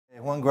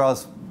Juan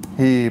Griles,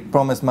 he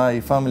promised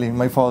my family,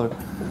 my father,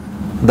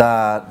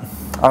 that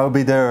I would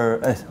be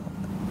there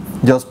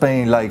just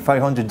paying like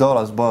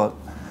 $500, but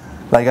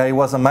like I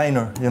was a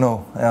minor, you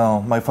know.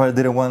 My father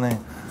didn't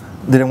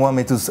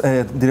want to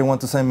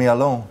send me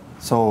alone,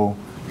 so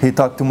he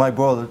talked to my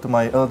brother, to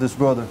my eldest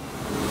brother,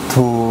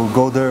 to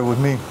go there with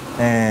me,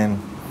 and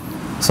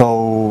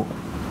so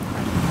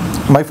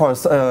my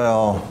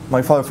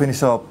father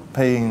finished up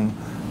paying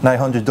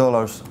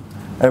 $900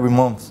 every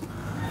month,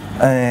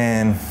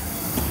 and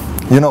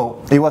you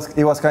know, it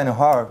was kind of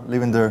hard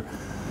living there,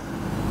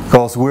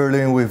 because we were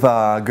living with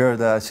a girl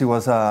that she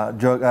was a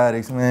drug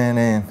addict, man,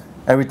 and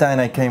every time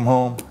I came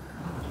home,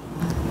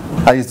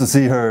 I used to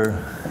see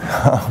her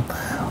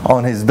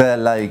on his bed,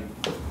 like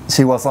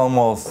she was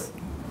almost,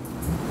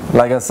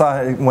 like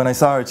when I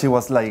saw her, she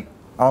was like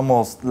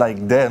almost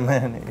like dead,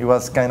 man. It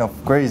was kind of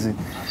crazy.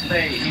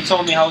 He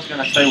told me I was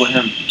gonna stay with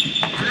him,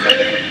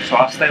 so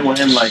I stayed with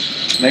him like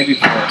maybe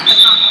for a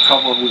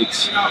couple of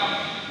weeks,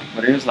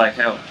 but it was like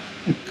hell,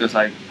 because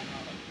like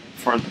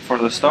for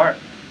the start,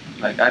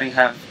 like I didn't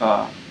have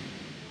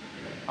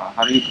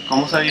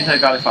 ¿cómo se dice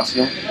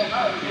calefacción?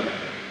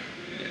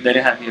 They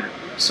didn't have heater,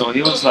 so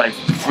he was like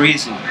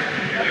freezing.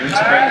 It was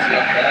crazy.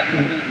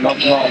 No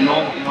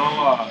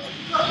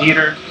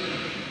heater.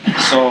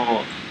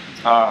 So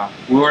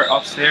we were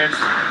upstairs,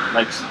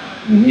 like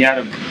he had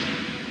a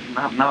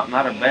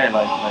not a bed,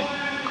 like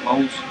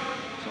clothes,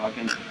 so I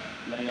can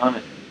lay on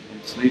it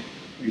and sleep.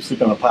 You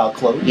sleep on a pile of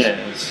clothes?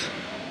 Yes.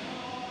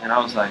 And I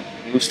was like,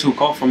 it was too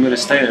cold for me to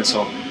stay there,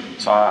 so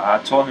I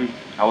told him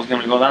I was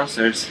gonna go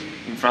downstairs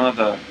in front of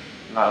the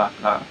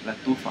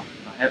estufa,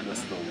 the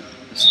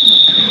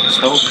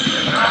stove,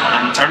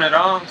 and turn it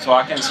on so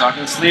I can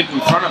sleep in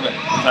front of it.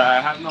 I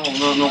have no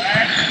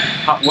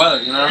hot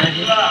weather, you know what I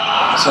mean?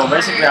 So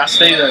basically, I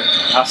stayed there.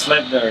 I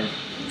slept there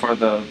for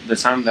the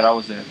time that I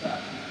was there.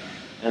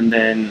 And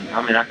then,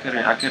 I mean, I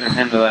couldn't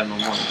handle that no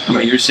more. I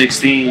mean, you're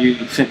 16,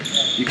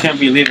 you can't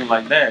be living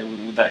like that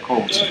with that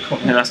cold.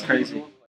 And that's crazy.